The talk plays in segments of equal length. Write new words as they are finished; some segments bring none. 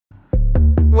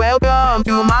Welcome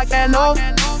to my channel.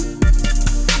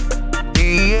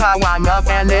 DIY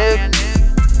mechanic.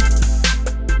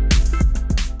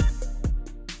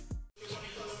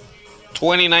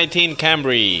 ...2019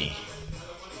 Camry.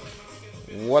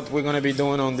 What we're gonna be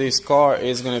doing on this car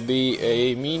is gonna be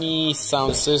a mini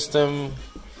sound system.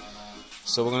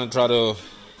 So we're gonna try to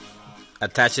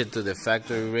attach it to the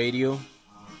factory radio.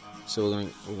 So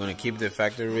we're gonna keep the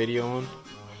factory radio on.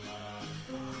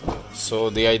 So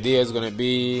the idea is gonna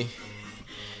be,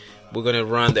 we're gonna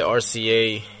run the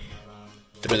RCA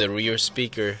through the rear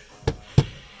speaker,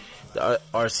 the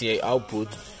RCA output,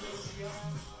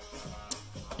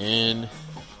 and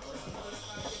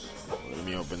let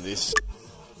me open this.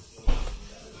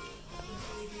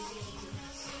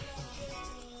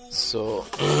 So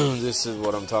this is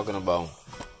what I'm talking about,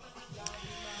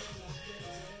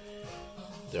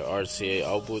 the RCA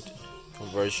output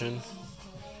conversion.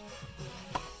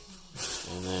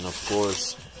 And then of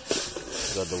course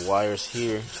got the wires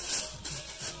here.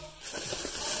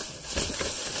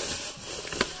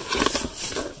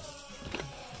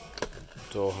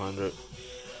 To 100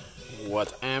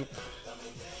 watt amp.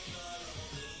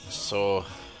 So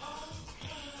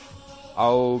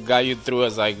I'll guide you through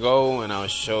as I go, and I'll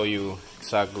show you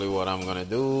exactly what I'm gonna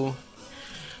do.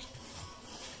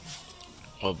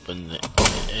 Open the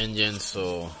engine.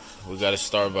 So we gotta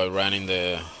start by running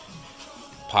the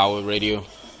power radio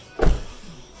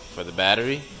for the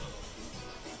battery.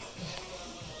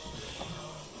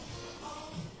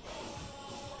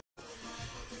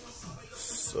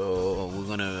 So we're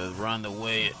gonna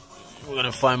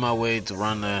find my way to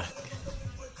run the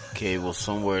cable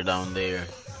somewhere down there.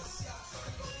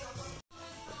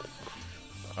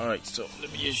 Alright, so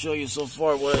let me just show you so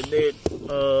far what I did.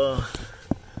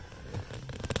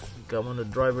 I'm on the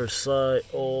driver's side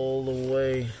all the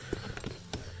way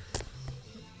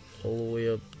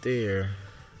up there.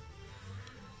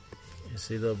 You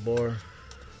see that bar?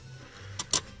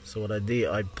 So what I did,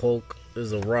 I poke,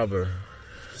 there's a rubber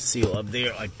seal up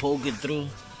there, I poke it through,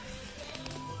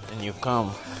 and you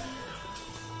come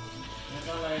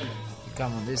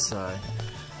on this side,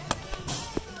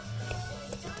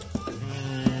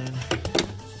 and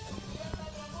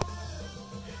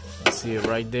you see it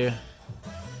right there,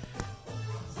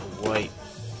 the white,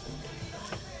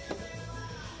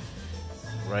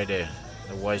 right there,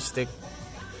 the white stick.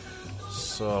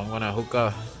 So I'm gonna hook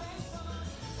up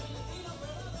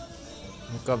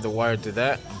the wire to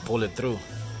that and pull it through.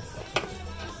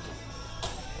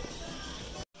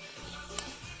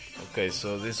 Okay,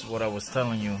 so this is what I was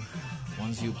telling you.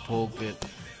 Once you poke it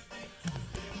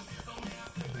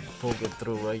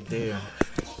through right there.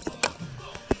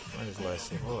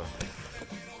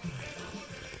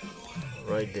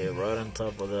 Right there, right on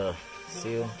top of the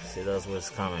seal. See, that's where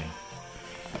it's coming.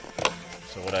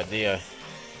 So what I did,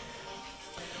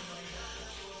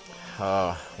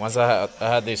 once I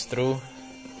had this through,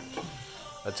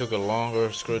 I took a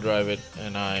longer screwdriver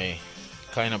and I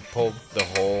kind of poked the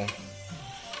hole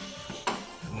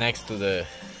next to the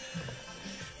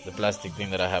plastic thing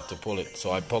that I have to pull it.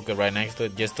 So I poke it right next to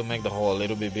it just to make the hole a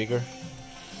little bit bigger.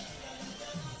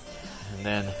 And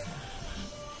then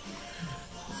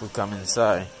if we come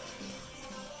inside,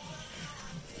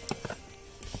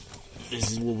 this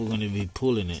is what we're going to be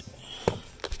pulling it.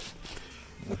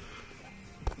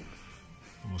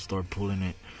 We'll start pulling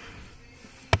it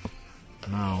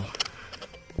now.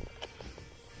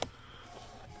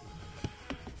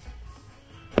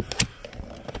 And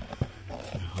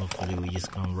hopefully we just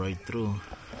come right through.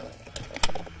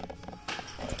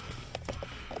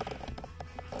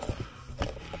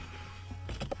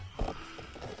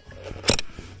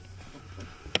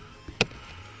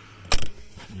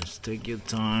 Just take your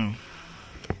time.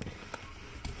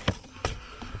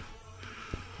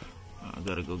 I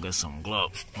gotta go get some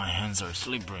gloves. My hands are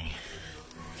slippery.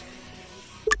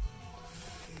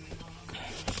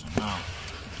 So now,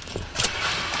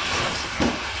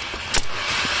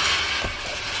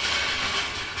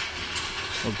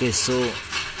 okay, so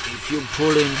if you're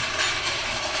pulling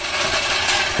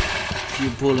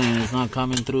and it's not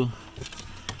coming through,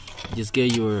 just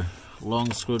get your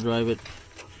long screwdriver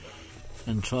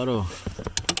and try to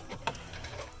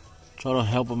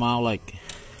help them out, like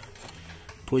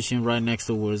pushing right next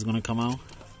to where it's gonna come out,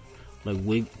 like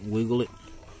wiggle it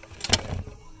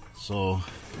so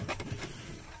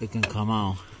it can come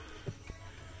out.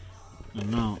 And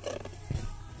now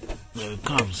there it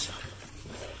comes.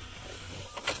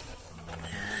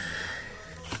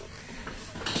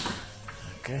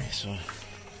 Okay, so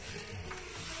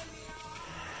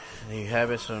there you have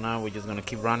it. So now we're just gonna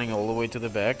keep running all the way to the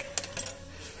back.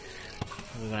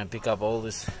 We're gonna pick up all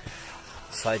these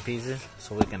side pieces. So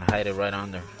so we can hide it right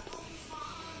under.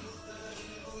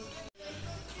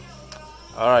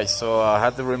 Alright, so I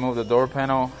had to remove the door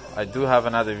panel. I do have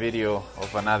another video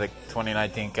of another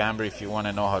 2019 Camry if you want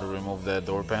to know how to remove the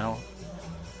door panel.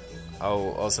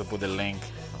 I'll also put the link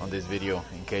on this video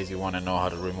in case you want to know how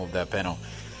to remove that panel.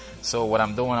 So what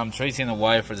I'm doing, I'm tracing the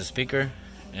wire for the speaker,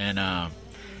 and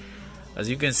as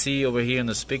you can see over here in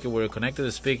the speaker, where it connected to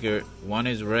the speaker, one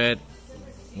is red,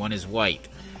 one is white.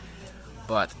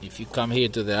 But if you come here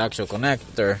to the actual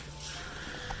connector,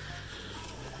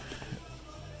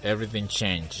 everything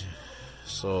changed.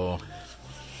 So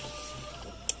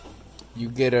you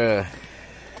get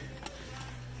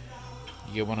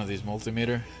one of these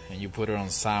multimeter and you put it on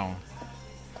sound,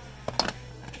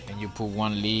 and you put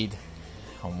one lead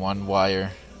on one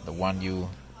wire, the one you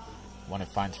want to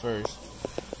find first.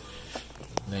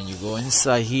 And then you go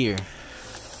inside here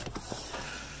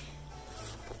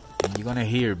and you're gonna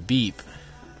hear beep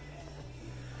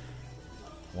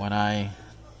when I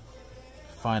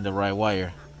find the right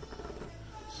wire.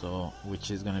 So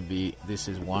which is gonna be, this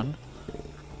is one.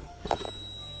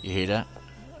 You hear that?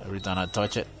 Every time I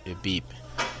touch it, it beep.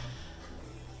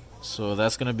 So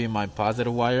that's gonna be my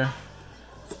positive wire,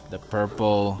 the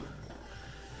purple,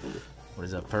 what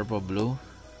is that, purple blue.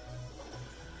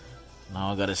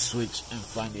 Now I gotta switch and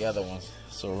find the other ones.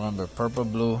 So remember, purple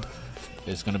blue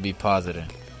is gonna be positive.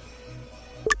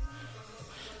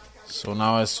 So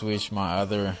now I switch my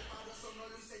other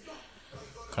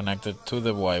connected to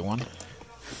the white one.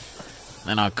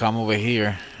 Then I'll come over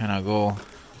here and I go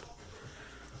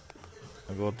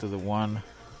to the one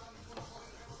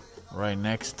right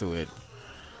next to it.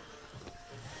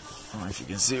 I don't know if you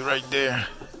can see right there.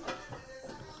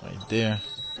 Right there.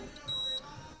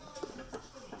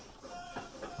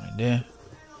 Right there.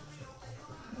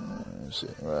 That's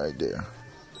it, right there.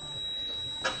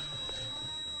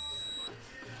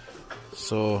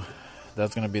 So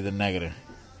that's gonna be the negative.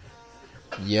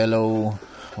 Yellow,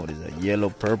 what is that? Yellow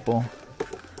purple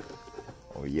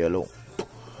or yellow?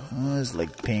 It's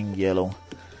like pink yellow.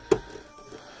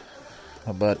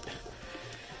 But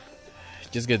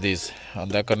just get these on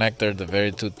that connector, the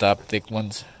very two top thick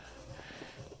ones.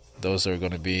 Those are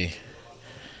gonna be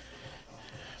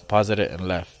positive and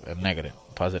left and negative.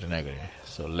 Positive, negative.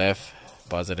 So left,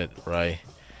 positive, right,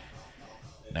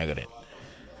 negative.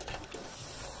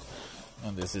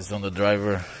 And this is on the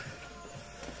driver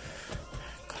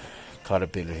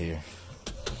caterpillar here,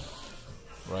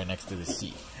 right next to the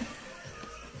seat.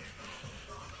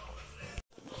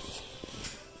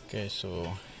 Okay,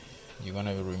 so you're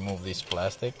gonna remove this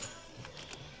plastic.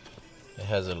 It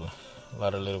has a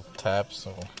lot of little tabs,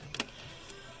 so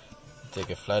take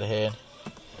a flathead,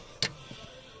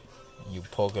 you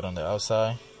poke it on the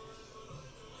outside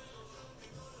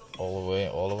all the way,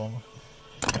 all of them,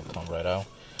 and come right out.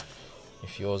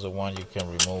 If you also want, you can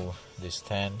remove this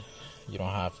stand. You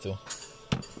don't have to,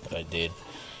 but I did.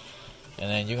 And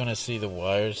then you're gonna see the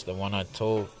wires, the one I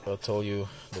told you,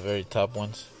 the very top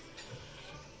ones.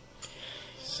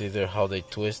 See there how they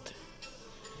twist?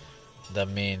 That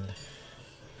means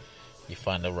you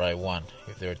find the right one.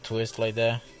 If they're twist like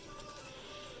that,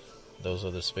 those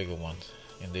are the speaker ones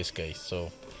in this case.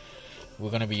 So we're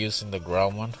gonna be using the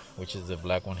ground one, which is the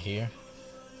black one here.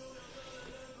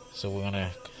 So we're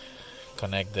gonna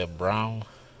connect the brown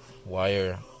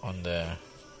wire on the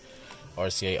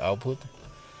RCA output,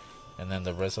 and then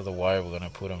the rest of the wire we're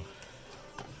gonna put them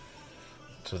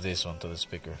to this one, to the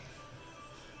speaker.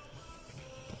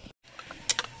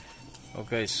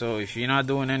 Okay, so if you're not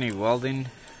doing any welding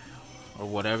or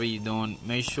whatever you're doing,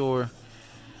 make sure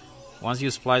once you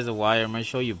splice the wire, make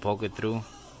sure you poke it through,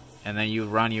 and then you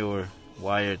run your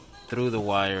wire through the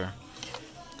wire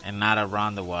and not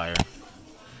around the wire,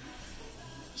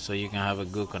 so you can have a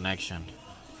good connection.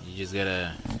 You just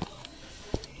gotta,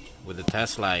 with the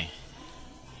test light,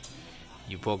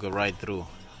 you poke it right through.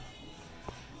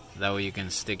 That way you can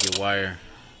stick your wire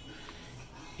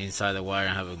inside the wire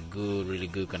and have a good, really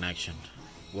good connection.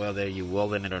 Whether you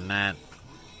welding it or not,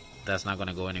 that's not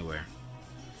gonna go anywhere.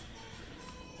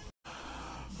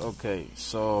 Okay,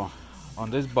 so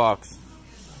on this box,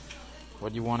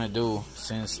 what you want to do,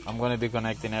 since I'm going to be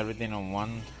connecting everything on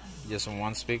one, just on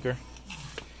one speaker,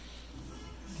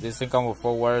 this thing comes with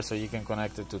 4 wires, so you can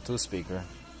connect it to 2 speakers,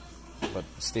 but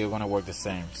still going to work the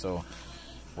same. So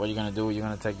what you're going to do, you're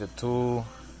going to take the 2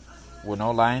 with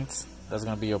no lines, that's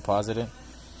going to be your positive,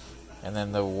 and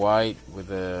then the white with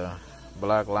the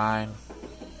black line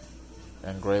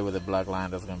and gray with the black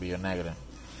line, that's going to be your negative.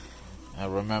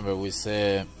 And remember, we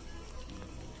said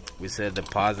the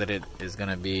positive is going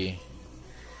to be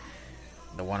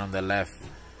the one on the left,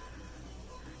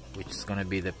 which is going to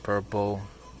be the purple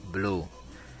blue.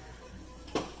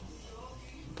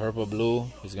 Purple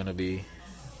blue is gonna be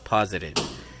positive.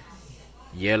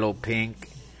 Yellow pink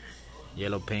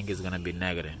is gonna be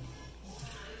negative.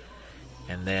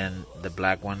 And then the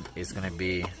black one is gonna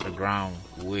be the ground,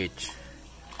 which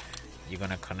you're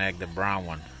gonna connect the brown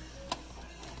one.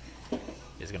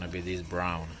 It's gonna be this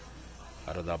brown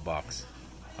out of that box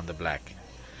on the black.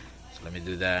 So let me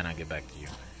do that and I'll get back to you.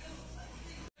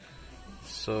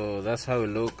 So that's how it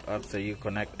look after you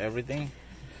connect everything.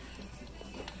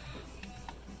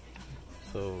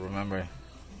 So remember,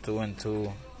 2 and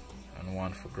 2 and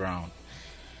 1 for ground.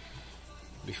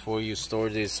 Before you store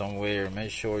this somewhere,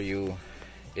 make sure you,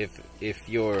 if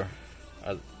your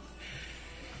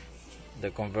the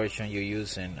conversion you're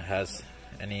using has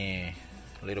any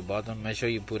little button, make sure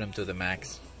you put them to the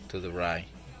max, to the right.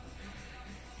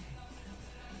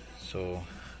 So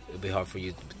it'll be hard for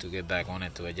you to get back on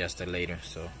it to adjust it later.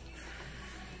 So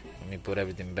let me put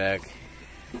everything back.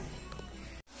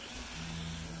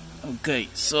 Okay,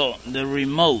 so the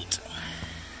remote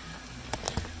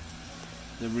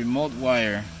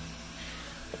wire,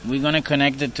 we're gonna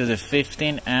connect it to the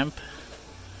 15 amp.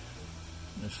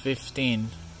 The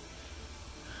 15.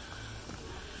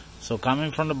 So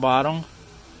coming from the bottom,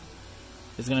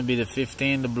 it's gonna be the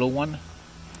 15, the blue one,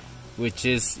 which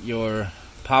is your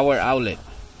power outlet.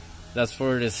 That's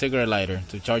for the cigarette lighter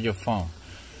to charge your phone.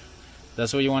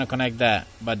 That's where you want to connect that.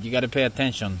 But you got to pay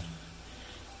attention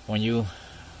when you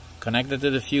connect it to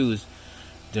the fuse.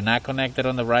 Do not connect it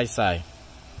on the right side,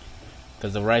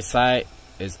 because the right side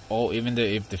is even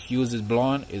if the fuse is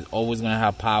blown, is always gonna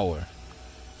have power.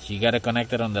 So you got to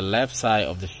connect it on the left side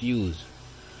of the fuse.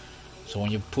 So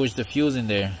when you push the fuse in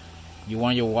there, you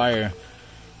want your wire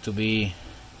to be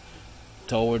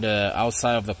toward the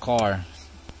outside of the car,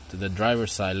 to the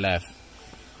driver's side left,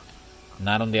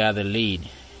 not on the other lead.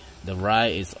 The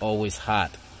right is always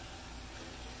hot,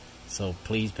 so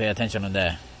please pay attention on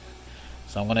that.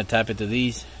 So I'm gonna tap it to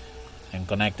these and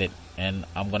connect it, and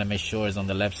I'm gonna make sure it's on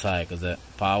the left side, because the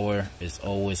power is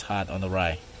always hot on the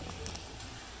right.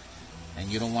 And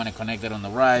you don't want to connect it on the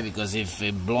right, because if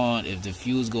the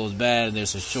fuse goes bad,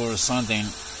 there's a short or something,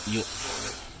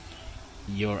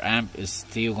 your amp is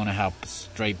still gonna have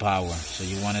straight power. So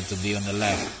you want it to be on the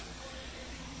left.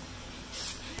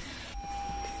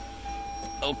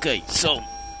 Okay, so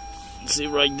see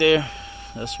right there,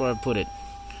 that's where I put it.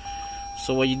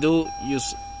 So what you do, you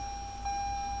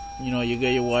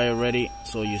get your wire ready,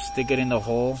 so you stick it in the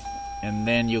hole, and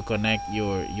then you connect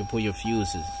you put your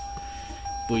fuses,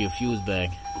 put your fuse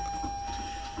bag.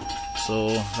 So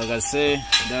like I said,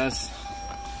 that's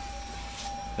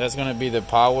gonna be the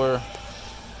power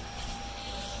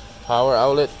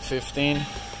outlet 15.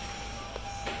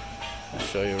 I'll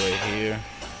show you right here.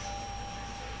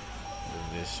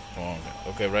 This phone.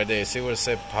 Okay, right there. See where it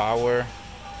said power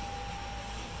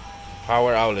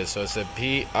outlet? So it's a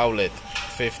P outlet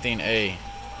 15A.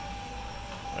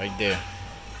 Right there.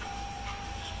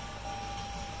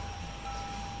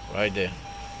 Right there.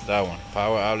 That one.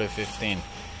 Power outlet 15.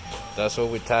 That's what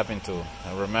we tap into.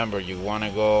 And remember, you want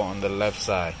to go on the left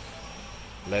side.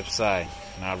 Left side,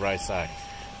 not right side.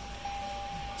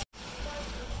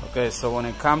 Okay, so when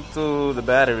it comes to the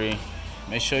battery,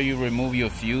 make sure you remove your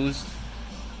fuse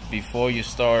before you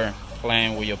start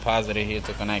playing with your positive here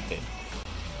to connect it.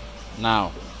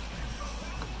 Now,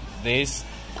 this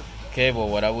cable,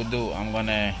 what I would do, I'm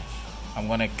gonna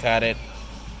cut it.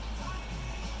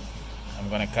 I'm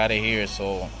gonna cut it here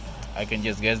so I can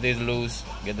just get this loose,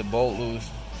 get the bolt loose,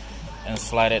 and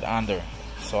slide it under.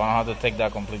 So I don't have to take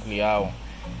that completely out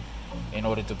in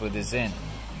order to put this in.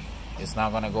 It's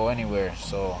not gonna go anywhere.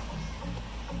 So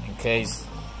in case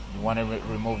you want to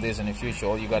remove this in the future,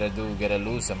 all you gotta do is get it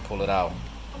loose and pull it out.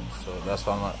 So that's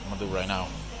what I'm gonna do right now.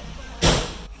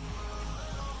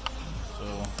 So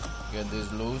get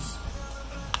this loose.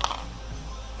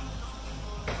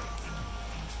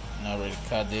 And I already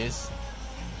cut this. So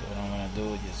what I'm gonna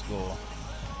do is just go,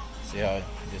 see how it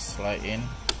just slide in.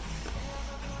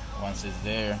 Once it's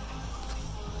there,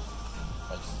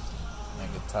 I just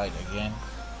make it tight again.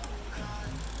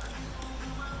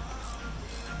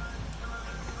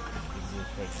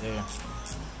 Right there, and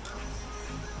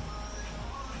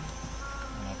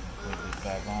I can put this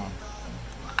back on.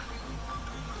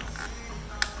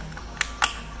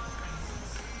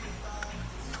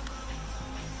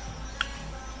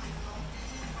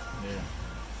 There.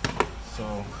 So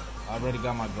I already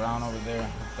got my ground over there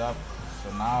hooked up, so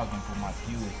now I can put my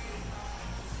fuse.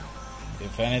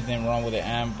 If anything wrong with the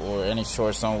amp or any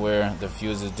short somewhere, the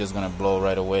fuse is just gonna blow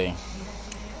right away.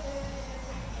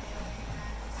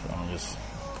 So I'm just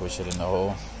push it in the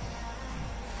hole.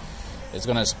 It's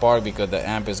gonna spark because the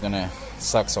amp is gonna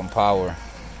suck some power.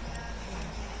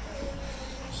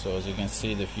 So as you can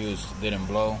see, the fuse didn't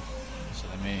blow. So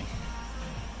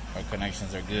our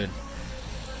connections are good.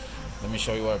 Let me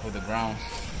show you where I put the ground.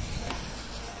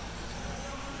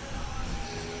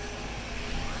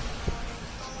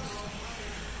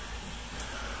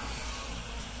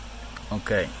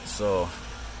 Okay, so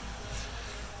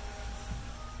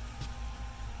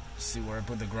see where I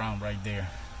put the ground, right there.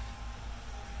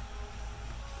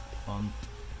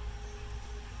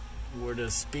 Where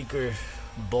the speaker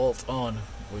bolt on,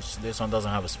 which this one doesn't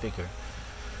have a speaker.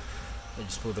 I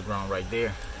just put the ground right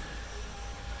there.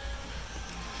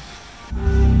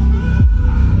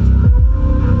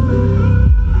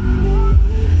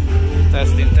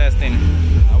 Testing.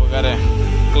 Now we gotta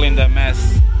clean that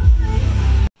mess.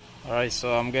 Alright,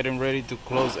 so I'm getting ready to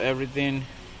close everything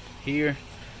here.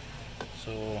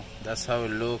 So that's how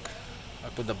it look. I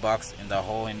put the box in the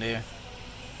hole in there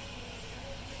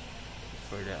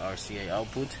for the RCA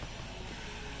output.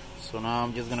 So now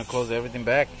I'm just gonna close everything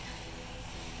back,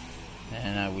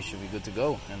 and we should be good to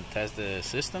go and test the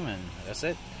system, and that's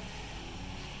it.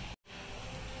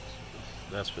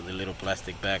 That's with the little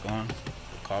plastic bag on the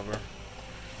cover.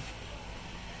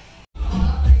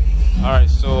 Alright,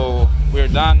 so we're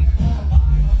done.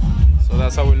 So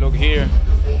that's how we look here.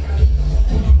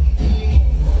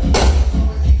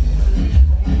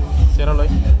 Ciérralo ahí.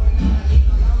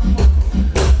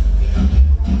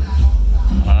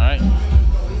 Alright.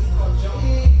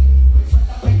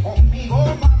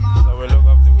 So we look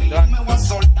after we're done.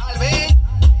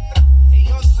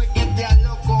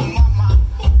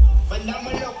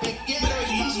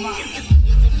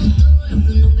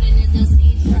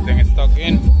 Everything is stuck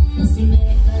in.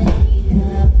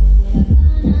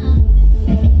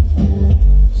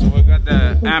 So we got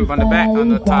the amp on the back, on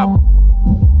the top.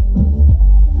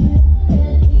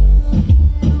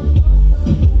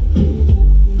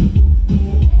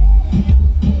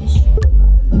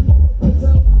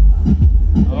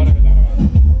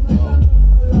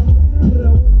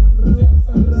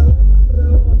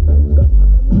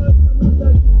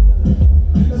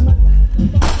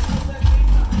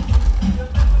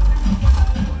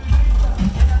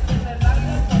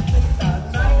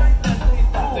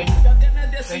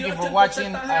 Thank you for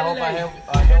watching. I hope I helped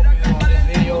you on this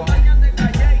video.